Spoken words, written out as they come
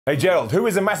Hey Gerald, who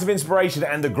is a massive inspiration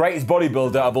and the greatest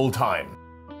bodybuilder of all time?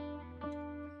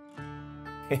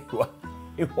 He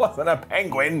wasn't a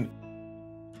penguin.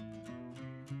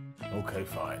 Okay,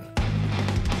 fine.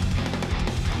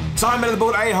 So I'm a little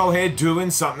a-hole here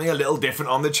doing something a little different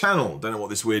on the channel. Don't know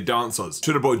what this weird dance was.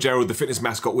 Should have brought Gerald, the fitness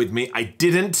mascot, with me. I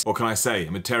didn't. What can I say?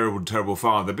 I'm a terrible, terrible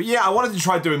father. But yeah, I wanted to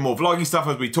try doing more vlogging stuff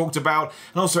as we talked about.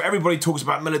 And also everybody talks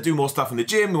about Miller, do more stuff in the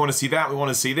gym. We want to see that, we want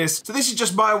to see this. So this is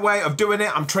just my way of doing it.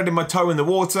 I'm treading my toe in the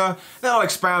water. Then I'll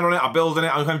expand on it, I'll build on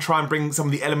it. I'm going to try and bring some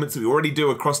of the elements that we already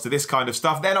do across to this kind of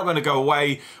stuff. They're not going to go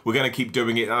away. We're going to keep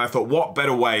doing it. And I thought, what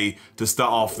better way to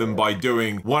start off than by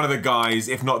doing one of the guys,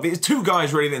 if not, there's two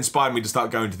guys really that inspired me to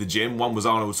start going to the gym. One was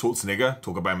Arnold Schwarzenegger,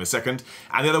 talk about him in a second,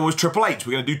 and the other was Triple H.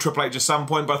 We're going to do Triple H at some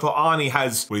point, but I thought Arnie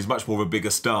has, well, he's much more of a bigger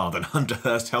star than Hunter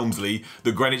Hearst Helmsley,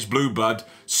 the Greenwich Blue Blood.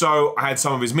 So I had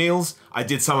some of his meals, I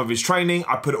did some of his training,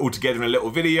 I put it all together in a little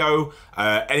video.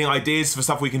 Any ideas for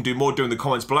stuff we can do more, do in the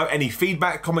comments below. Any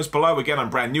feedback, comments below. Again, I'm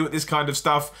brand new at this kind of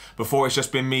stuff. Before, it's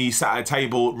just been me sat at a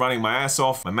table running my ass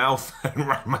off, my mouth, and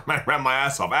ran my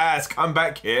ass off. Ass, come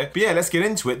back here. But yeah, let's get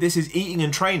into it. This is eating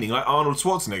and training like Arnold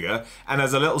Schwarzenegger, and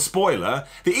as a little spoiler,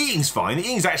 the eating's fine. The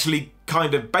eating's actually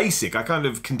kind of basic. I kind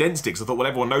of condensed it because I thought, well,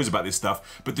 everyone knows about this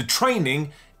stuff. But the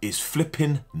training is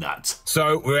flipping nuts.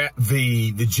 So we're at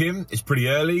the gym. It's pretty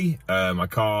early. My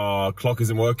car clock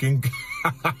isn't working.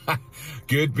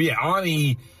 Good. But yeah,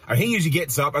 Arnie, he usually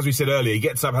gets up, as we said earlier, he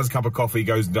gets up, has a cup of coffee,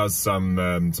 goes and does some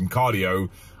cardio.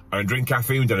 I don't drink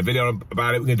caffeine. We've done a video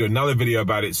about it. We're gonna do another video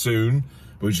about it soon.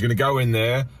 We're just gonna go in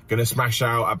there, gonna smash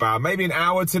out about maybe an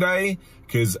hour today,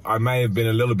 because I may have been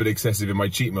a little bit excessive in my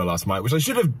cheat meal last night, which I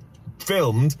should have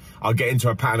filmed. I'll get into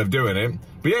a pattern of doing it.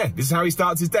 But yeah, this is how he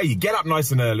starts his day. You get up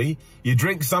nice and early, you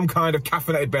drink some kind of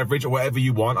caffeinated beverage or whatever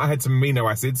you want. I had some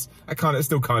amino acids. It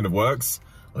still kind of works.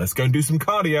 Let's go and do some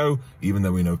cardio, even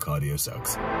though we know cardio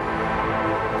sucks.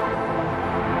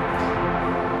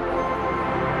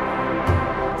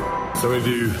 So we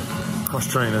do cross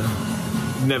trainer.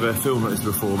 Never filmed like this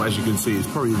before, but as you can see, it's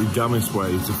probably the dumbest way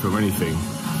to film anything.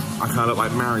 I kind of look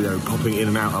like Mario popping in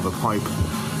and out of a pipe.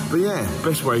 But yeah,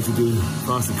 best way to do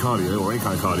fasted cardio, or any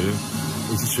kind of cardio,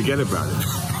 is just forget about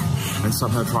it and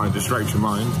somehow try and distract your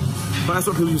mind. But that's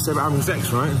what people used to say about having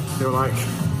sex, right? They were like,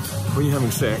 when you're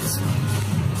having sex,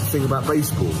 think about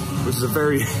baseball, which is a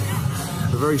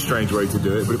very strange way to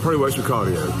do it, but it probably works for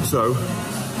cardio. So,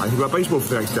 I think about baseball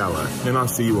for the next hour, and I'll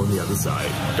see you on the other side.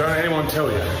 Don't let anyone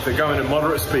tell you they're going at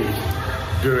moderate speed,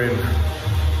 doing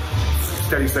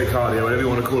steady state cardio, whatever you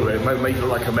want to call it, make it look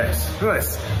like a mess. Look at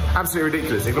this, absolutely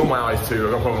ridiculous. Ignore my eyes too,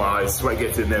 I've got a problem with my eyes, sweat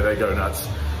gets in there, they go nuts.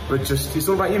 But just, it's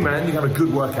all about you, man. You have a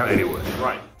good workout anyway.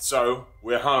 Right, so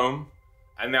we're home,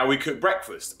 and now we cook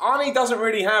breakfast. Arnie doesn't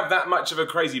really have that much of a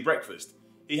crazy breakfast.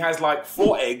 He has like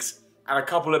 4 eggs and a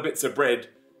couple of bits of bread,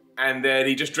 and then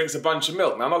he just drinks a bunch of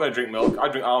milk. Now, I'm not gonna drink milk. I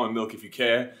drink almond milk if you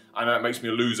care. I know it makes me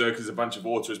a loser because there's a bunch of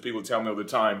water, as people tell me all the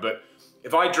time, but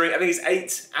if I drink, I think it's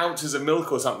 8 ounces of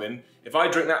milk or something, if I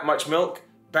drink that much milk,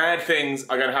 bad things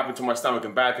are gonna happen to my stomach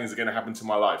and bad things are gonna happen to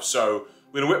my life. So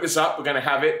we're gonna whip this up, we're gonna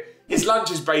have it. His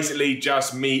lunch is basically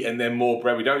just meat and then more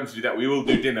bread. We don't need to do that, we will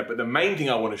do dinner, but the main thing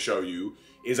I wanna show you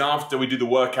is after we do the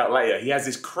workout later, he has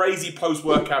this crazy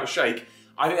post-workout shake.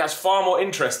 I think that's far more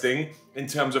interesting in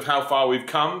terms of how far we've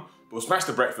come. We'll smash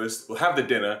the breakfast, we'll have the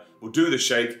dinner, we'll do the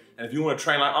shake, and if you want to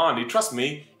train like Arnie, trust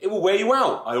me, it will wear you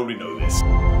out. I already know this.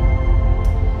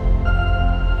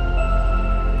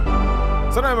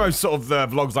 So I know most sort of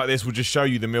vlogs like this will just show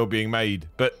you the meal being made,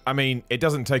 but I mean, it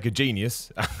doesn't take a genius.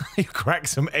 You crack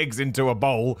some eggs into a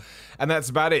bowl, and that's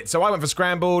about it. So I went for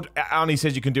scrambled. Arnie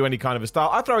says you can do any kind of a style.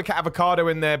 I throw a avocado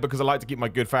in there because I like to keep my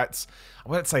good fats. I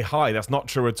won't say high, that's not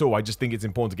true at all. I just think it's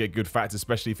important to get good fats,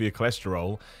 especially for your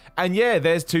cholesterol. And yeah,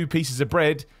 there's 2 pieces of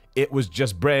bread. It was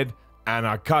just bread, and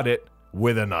I cut it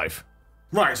with a knife.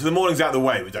 Right, so the morning's out of the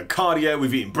way. We've done cardio,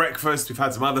 we've eaten breakfast, we've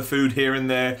had some other food here and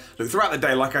there. Look, throughout the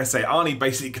day, like I say, Arnie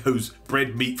basically goes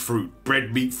bread, meat, fruit,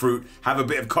 have a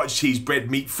bit of cottage cheese,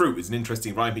 bread, meat, fruit. It's an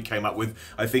interesting rhyme he came up with.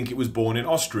 I think it was born in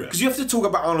Austria. Because you have to talk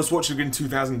about Arnold Schwarzenegger in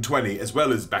 2020, as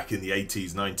well as back in the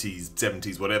 80s, 90s,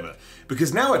 70s, whatever.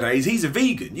 Because nowadays, he's a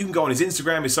vegan. You can go on his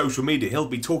Instagram, his social media, he'll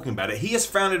be talking about it. He has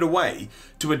found a way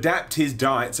to adapt his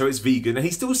diet so it's vegan, and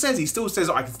he still says,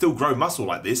 I can still grow muscle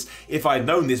like this. If I'd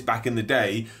known this back in the day,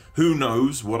 who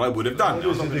knows what I would have done. What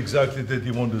is it exactly that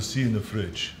you want to see in the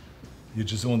fridge? You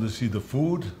just want to see the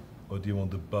food, or do you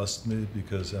want to bust me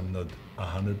because I'm not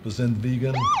 100%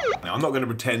 vegan? Now, I'm not going to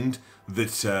pretend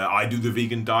that I do the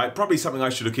vegan diet. Probably something I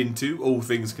should look into, all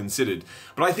things considered.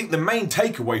 But I think the main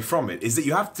takeaway from it is that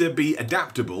you have to be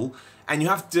adaptable, and you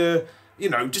have to you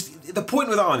know, just the point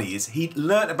with Arnie is he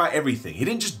learnt about everything. He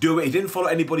didn't just do it, he didn't follow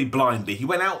anybody blindly. He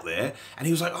went out there and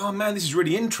he was like, oh man, this is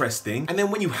really interesting. And then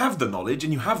when you have the knowledge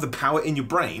and you have the power in your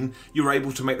brain, you're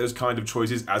able to make those kind of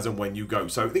choices as and when you go.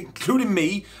 So including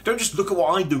me, don't just look at what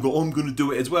I do and go, oh, I'm gonna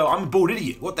do it as well. I'm a bored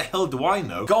idiot. What the hell do I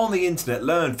know? Go on the internet,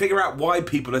 learn, figure out why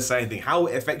people are saying things, how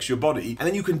it affects your body, and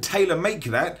then you can tailor make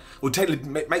that, or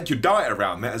make your diet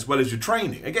around that as well as your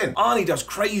training. Again, Arnie does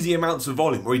crazy amounts of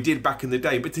volume, or he did back in the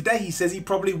day, but today he says he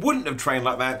probably wouldn't have trained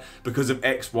like that because of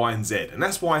X, Y, and Z. And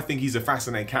that's why I think he's a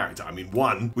fascinating character. I mean,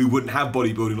 one, we wouldn't have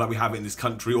bodybuilding like we have it in this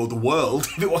country or the world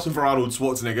if it wasn't for Arnold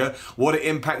Schwarzenegger, what an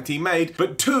impact he made.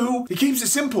 But two, he keeps it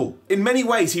simple. In many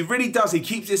ways, he really does. He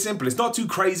keeps it simple. It's not too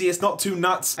crazy, it's not too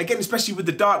nuts. Again, especially with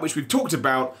the diet, which we've talked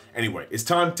about. Anyway, it's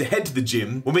time to head to the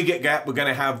gym. When we get back, we're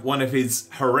gonna have one of his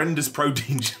horrendous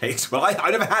protein shakes. Well,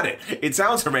 I never had it. It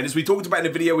sounds horrendous. We talked about it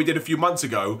in a video we did a few months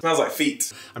ago. Smells like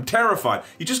feet. I'm terrified.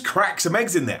 You just crack some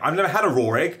eggs in there. I've never had a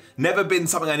raw egg. Never been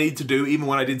something I need to do, even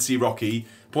when I did see Rocky.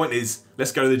 Point is,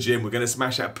 let's go to the gym. We're gonna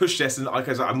smash out push chest, and like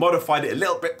I said, I modified it a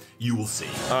little bit. You will see.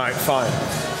 All right, fine.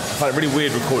 I find it really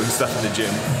weird recording stuff in the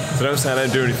gym, so don't say I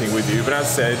don't do anything with you. But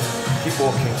as said, keep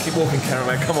walking,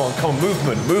 Caroline. Come on,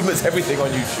 movement. Movement's everything on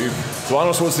YouTube. So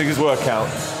Arnold Schwarzenegger's workout.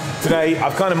 Today,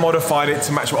 I've kind of modified it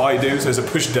to match what I do, so it's a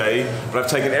push day, but I've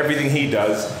taken everything he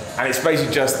does, and it's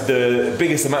basically just the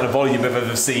biggest amount of volume you've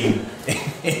ever seen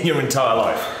in your entire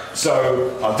life.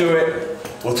 So I'll do it.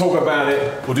 We'll talk about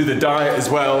it, we'll do the diet as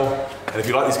well, and if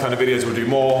you like these kind of videos, we'll do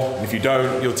more, and if you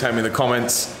don't, you'll tell me in the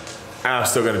comments, and I'm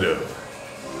still gonna do it.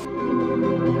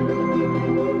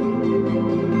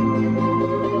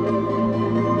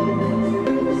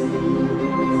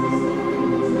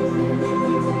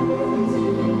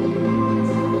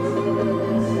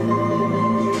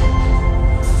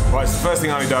 Right, so the first thing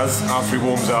Arnie does after he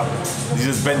warms up is he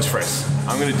does bench press.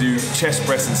 I'm gonna do chest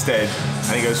press instead,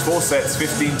 and he goes 4 sets,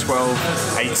 15,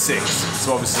 12, 8, 6.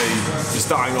 So obviously, you're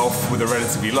starting off with a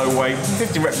relatively low weight.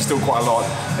 15 reps is still quite a lot,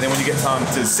 and then when you get time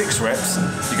to 6 reps,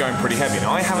 you're going pretty heavy.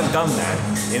 Now, I haven't done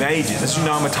that in ages. As you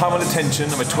know, I'm a time on attention,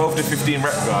 I'm a 12 to 15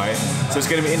 rep guy, so it's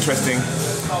gonna be interesting.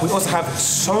 We also have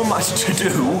so much to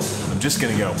do, I'm just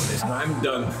gonna get on with this. I haven't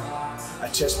done a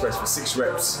chest press for 6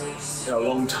 reps in a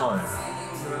long time.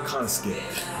 I'm kind of scared.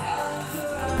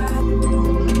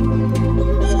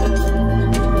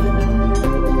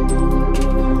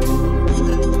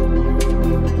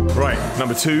 Right,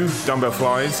 number 2, dumbbell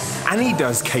flies. Annie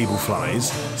does cable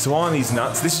flies, so Arnie's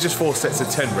nuts. This is just 4 sets of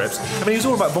 10 reps. I mean, he's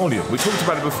all about volume. We talked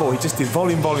about it before. He just did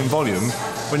volume.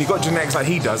 When you got genetics like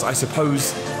he does, I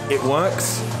suppose it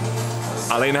works.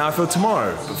 I'll let you know how I feel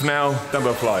tomorrow. But for now,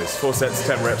 dumbbell flies. 4 sets,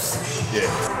 10 reps.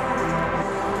 Yeah.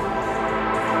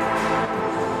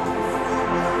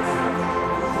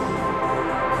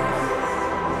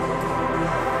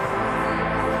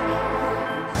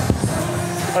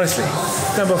 Honestly,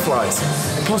 dumbbell flies,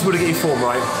 impossible to get your form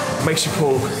right, makes you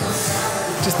pull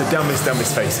just the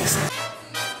dumbest faces.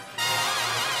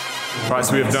 Right,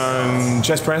 so we have done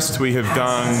chest press, we have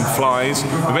done flies.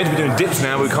 We're meant to be doing dips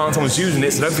now, but we can't, someone's using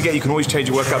it, so don't forget you can always change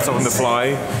your workouts up on the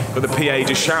fly. But the PA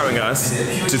just shouting at us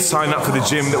to sign up for the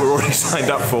gym that we're already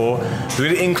signed up for. So we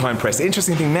did incline press. The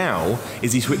interesting thing now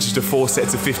is he switches to 4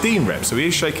 sets of 15 reps, so he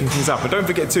is shaking things up. But don't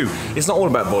forget too, it's not all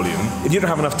about volume. If you don't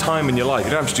have enough time in your life,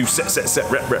 you don't have to do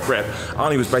set, rep.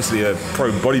 Arnie was basically a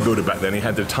pro bodybuilder back then, he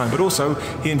had the time, but also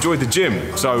he enjoyed the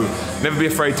gym. So never be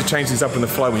afraid to change things up on the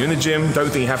fly when you're in the gym. Don't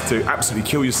think you have to absolutely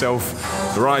kill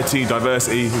yourself. Variety,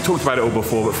 diversity, we talked about it all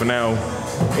before, but for now,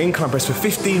 incline press for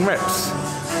 15 reps.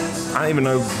 I don't even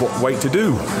know what weight to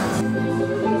do.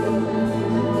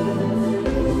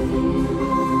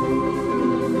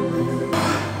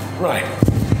 Right.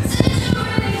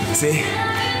 See?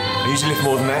 I usually lift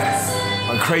more than that.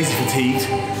 I'm crazy fatigued.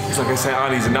 It's like I say,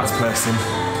 Arnie's a nuts person.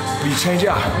 But you change it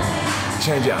up.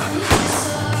 Change it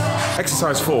up.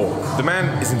 Exercise 4. The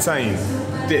man is insane.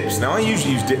 Dips. Now I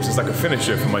usually use dips as like a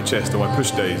finisher for my chest or my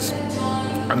push days.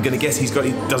 I'm gonna guess he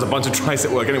does a bunch of tricep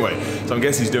work anyway. So I'm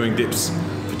guessing he's doing dips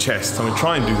for chest. So I'm gonna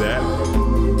try and do that.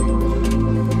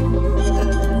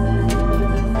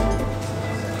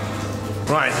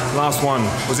 Right, last one.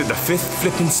 Was it the 5th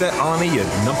flipping set, Arnie? You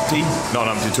numpty? Not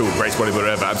numpty at all, greatest bodybuilder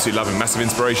ever, absolutely love him, massive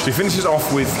inspiration. He finishes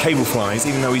off with cable flies,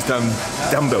 even though he's done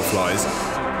dumbbell flies.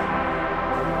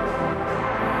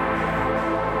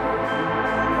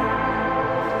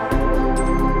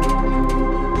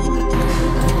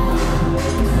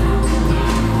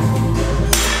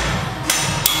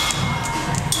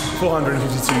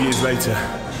 "452 years later,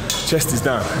 chest is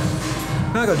done.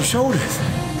 Now I got the shoulders.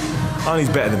 Arnie's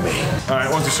better than me." All right,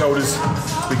 onto shoulders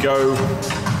we go.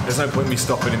 There's no point in me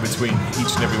stopping in between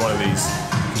each and every one of these.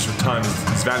 Just time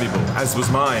is valuable, as was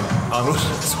mine. Arnold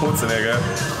Schwarzenegger.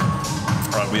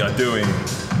 Right, we are doing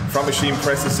front machine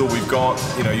press, is all we've got.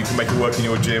 You know, you can make it work in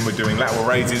your gym. We're doing lateral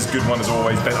raises, good one as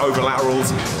always. Bent over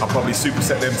laterals, I'll probably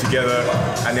superset them together.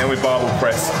 And then we barbell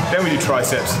press, then we do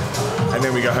triceps, and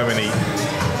then we go home and eat,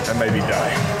 and maybe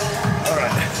die. All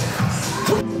right.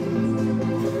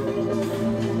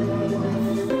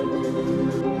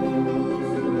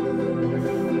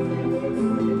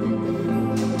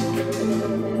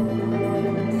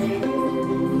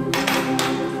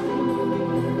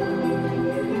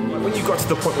 To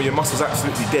the point where your muscle's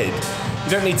absolutely dead,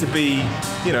 you don't need to be,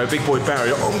 you know, a big boy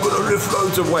Barry. Oh, I'm gonna lift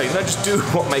loads of weight. No, just do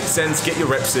what makes sense. Get your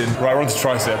reps in. Right, we're on to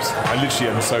triceps. I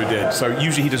literally am so dead. So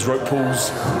usually he does rope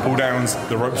pulls, pull downs.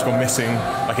 The rope's gone missing.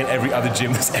 Like in every other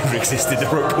gym that's ever existed, the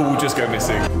rope pull will just go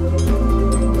missing. I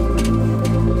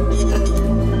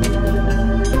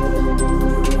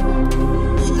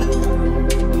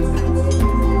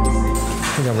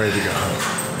think I'm ready to go.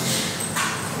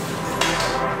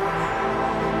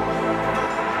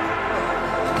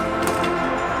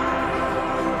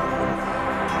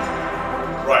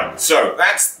 So,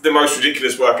 that's the most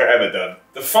ridiculous work I've ever done.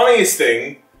 The funniest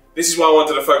thing, this is why I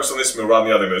wanted to focus on this meal rather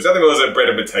than the other meals. The other meals are bread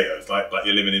and potatoes, like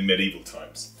you're living in medieval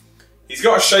times. He's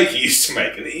got a shake he used to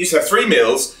make, and he used to have 3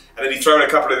 meals, and then he'd throw in a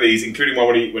couple of these, including one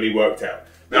when he worked out.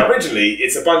 Now originally,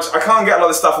 it's a bunch, I can't get a lot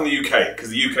of stuff in the UK,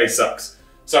 because the UK sucks.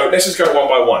 So let's just go one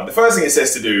by one. The first thing it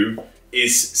says to do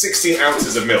is 16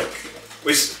 ounces of milk,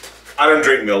 which I don't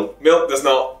drink milk. Milk does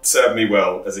not serve me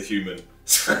well as a human.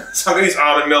 So I'm going to use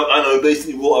almond milk. I know,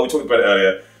 basically water. We talked about it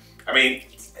earlier. I mean,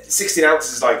 16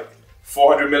 ounces is like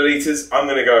 400 milliliters. I'm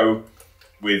going to go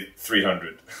with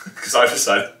 300 because I've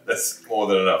decided that's more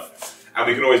than enough. And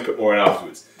we can always put more in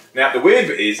afterwards. Now, the weird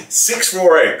bit is 6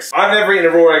 raw eggs. I've never eaten a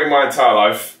raw egg in my entire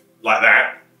life like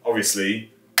that,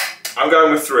 obviously. I'm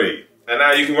going with 3. And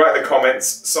now you can write in the comments,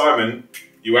 Simon,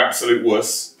 you absolute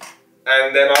wuss.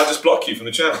 And then I'll just block you from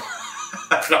the channel.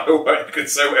 No, you can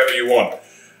say whatever you want.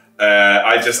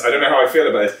 I don't know how I feel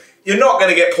about this. You're not going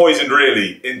to get poisoned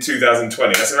really in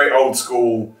 2020. That's a very old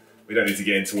school, we don't need to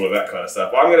get into all of that kind of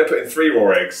stuff. But I'm going to put in 3 raw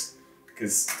eggs,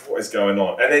 because what is going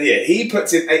on? And then yeah, he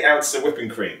puts in 8 ounces of whipping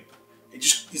cream.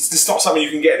 It's just not something you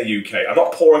can get in the UK. I'm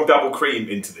not pouring double cream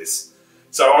into this.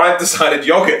 So I've decided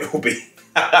yogurt will be,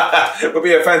 will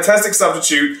be a fantastic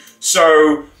substitute.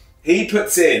 So he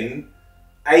puts in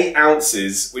 8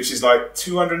 ounces, which is like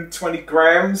 220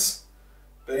 grams.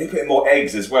 But he put in more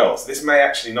eggs as well, so this may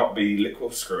actually not be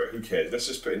liquid. Screw it, who cares? Let's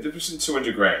just put in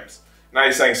 200 grams. Now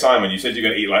you're saying, Simon, you said you're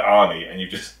going to eat like Arnie, and you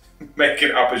just make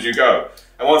it up as you go.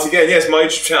 And once again, yes, my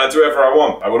YouTube channel, I do whatever I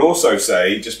want. I would also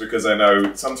say, just because I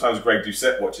know sometimes Greg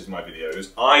Doucette watches my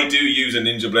videos, I do use a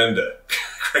Ninja blender,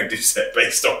 Greg Doucette,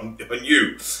 based on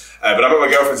you. But I'm at my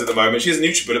girlfriend's at the moment. She has a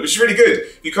NutriBullet, which is really good.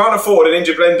 If you can't afford a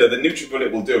Ninja blender, the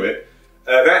NutriBullet will do it.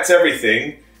 That's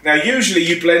everything. Now, usually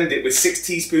you blend it with 6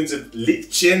 teaspoons of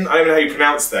lichin. I don't know how you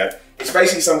pronounce that. It's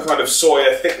basically some kind of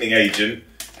soya thickening agent.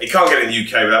 You can't get it in the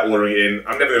UK without ordering it in.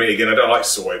 I'm never going to eat it again. I don't like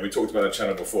soy. We talked about it on the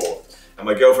channel before. And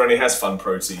my girlfriend only has Fun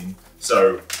Protein.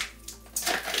 So,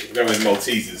 we're going with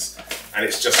Maltesers. And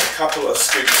it's just a couple of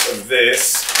scoops of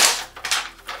this.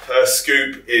 Per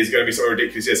scoop is going to be something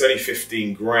ridiculous. Yeah, it's only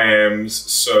 15 grams.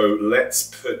 So, let's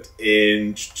put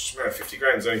in 50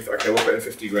 grams. Okay, we'll put in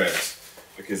 50 grams.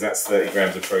 Because that's 30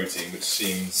 grams of protein, which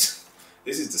seems...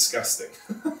 This is disgusting.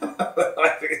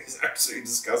 I think it's absolutely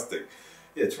disgusting.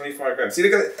 Yeah, 25 grams. See,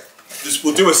 look at it.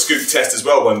 We'll do a scoop test as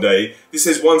well one day. This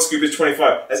says 1 scoop is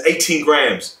 25. That's 18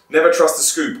 grams. Never trust a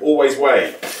scoop. Always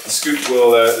weigh. The scoop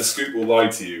will lie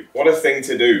to you. What a thing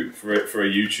to do for a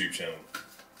YouTube channel.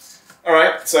 All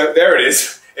right, so there it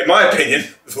is. In my opinion,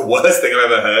 the worst thing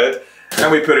I've ever heard.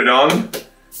 And we put it on.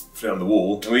 Put it on the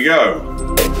wall. And we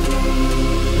go.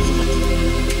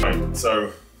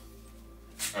 So,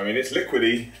 I mean, it's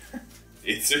liquidy.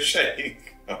 It's a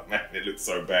shake. Oh man, it looks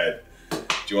so bad. Do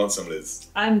you want some, Liz?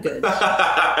 I'm good.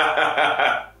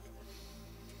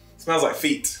 Smells like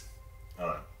feet. All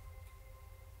right.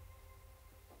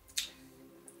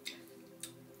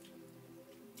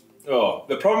 Oh,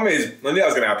 the problem is, I knew that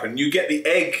was going to happen. You get the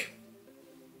egg.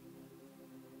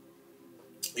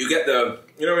 You get the,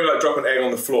 you know when you like drop an egg on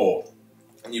the floor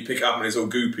and you pick it up and it's all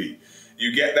goopy.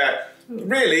 You get that.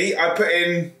 Really, I put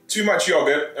in too much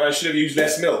yogurt and I should have used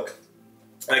less milk.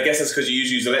 And I guess that's because you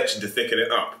use the lectin to thicken it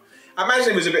up. I imagine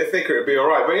if it was a bit thicker, it'd be all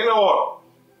right. But you know what?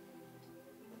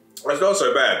 It's not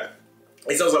so bad.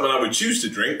 It's not something I would choose to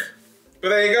drink. But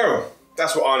there you go.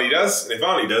 That's what Arnie does. And if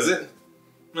Arnie does it,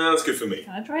 well, that's good for me.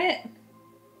 Can I try it?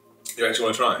 You actually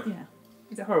want to try it? Yeah.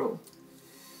 Is it horrible?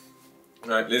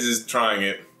 Right, Liz is trying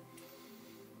it.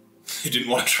 You didn't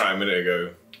want to try a minute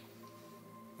ago.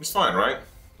 It's fine, right?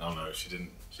 Oh no, she didn't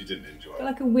enjoy it.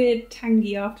 Like a weird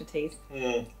tangy aftertaste.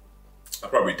 I'll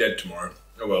probably be dead tomorrow.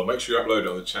 Oh well, make sure you upload it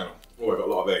on the channel. Oh, I've got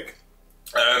a lot of egg.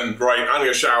 Right, I'm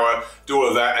gonna shower, do all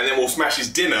of that, and then we'll smash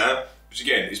his dinner, which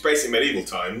again, is basically medieval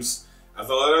times, as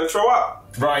long as I don't throw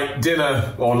up. Right,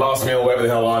 dinner, or last meal, whatever the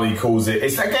hell Arnie calls it.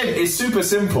 It's super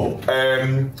simple.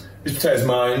 This potato's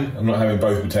mine. I'm not having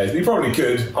both potatoes, but he probably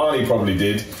could. Arnie probably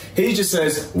did. He just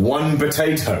says 1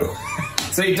 potato.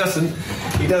 So he doesn't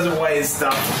weigh his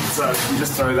stuff, so you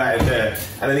just throw that in there.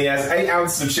 And then he has 8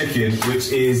 ounces of chicken,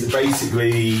 which is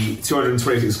basically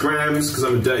 226 grams, because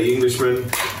I'm a dirty Englishman,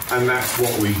 and that's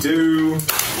what we do.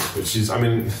 Which is, I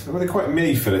mean, they're quite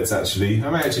mini fillets actually. I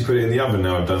may actually put it in the oven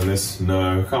now I've done this.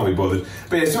 No, can't be bothered.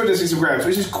 But yeah, 260 grams,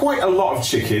 which is quite a lot of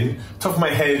chicken. Top of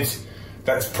my head,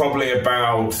 that's probably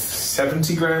about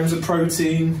 70 grams of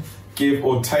protein, give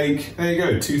or take. There you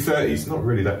go, 230. It's not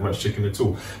really that much chicken at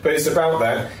all. But it's about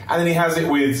that. And then he has it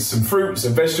with some fruits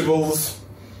and vegetables.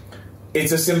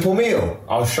 It's a simple meal.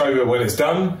 I'll show you it when it's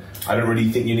done. I don't really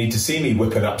think you need to see me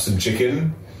whipping up some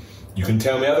chicken. You can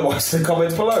tell me otherwise in the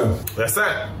comments below. That's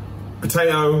that.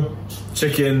 Potato,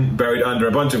 chicken, buried under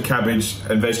a bunch of cabbage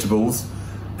and vegetables.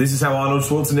 This is how Arnold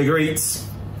Schwarzenegger eats.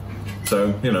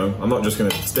 So, you know, I'm not just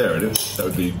gonna stare at it. That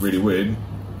would be really weird.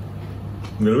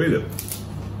 I'm gonna eat it.